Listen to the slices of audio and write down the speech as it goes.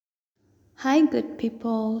Hi, good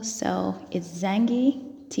people. So it's Zangi,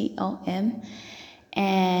 TOM,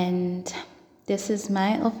 and this is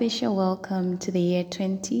my official welcome to the year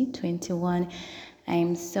 2021.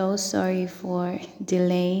 I'm so sorry for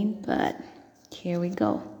delaying, but here we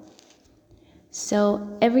go.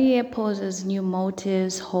 So every year poses new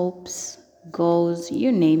motives, hopes, goals,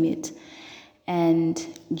 you name it. And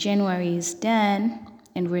January is done,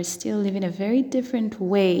 and we're still living a very different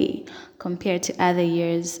way compared to other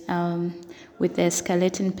years with the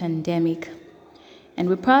escalating pandemic. And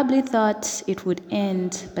we probably thought it would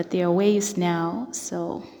end, but there are ways now,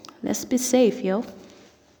 so let's be safe, yo.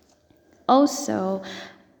 Also,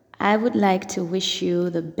 I would like to wish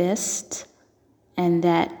you the best and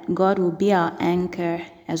that God will be our anchor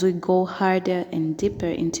as we go harder and deeper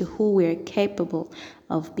into who we're capable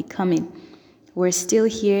of becoming. We're still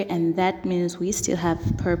here, and that means we still have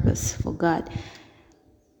purpose for God.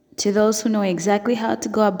 To those who know exactly how to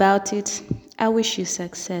go about it, I wish you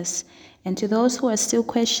success. And to those who are still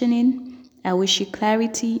questioning, I wish you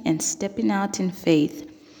clarity and stepping out in faith.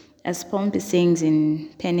 As Pompey sings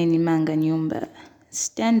in Peneni Manga Nyumba,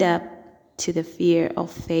 stand up to the fear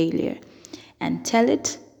of failure and tell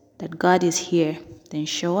it that God is here, then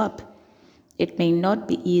show up. It may not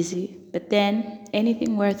be easy, but then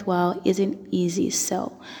anything worthwhile isn't easy,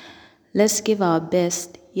 so let's give our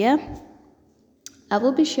best, yeah? I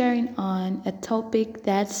will be sharing on a topic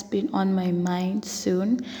that's been on my mind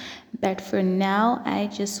soon, but for now, I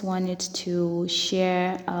just wanted to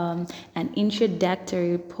share an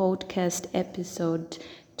introductory podcast episode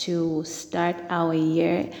to start our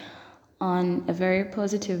year on a very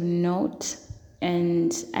positive note.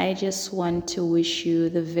 And I just want to wish you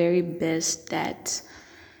the very best that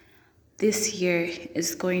this year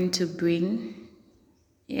is going to bring.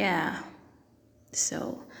 Yeah.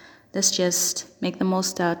 So let's just make the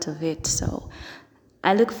most out of it. So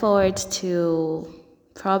I look forward to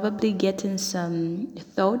probably getting some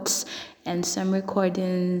thoughts and some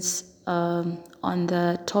recordings on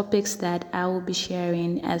the topics that I will be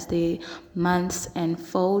sharing as the months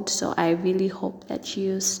unfold. So I really hope that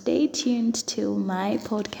you stay tuned to my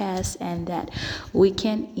podcast and that we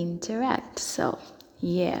can interact. So,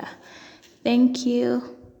 yeah. Thank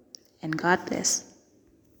you and God bless.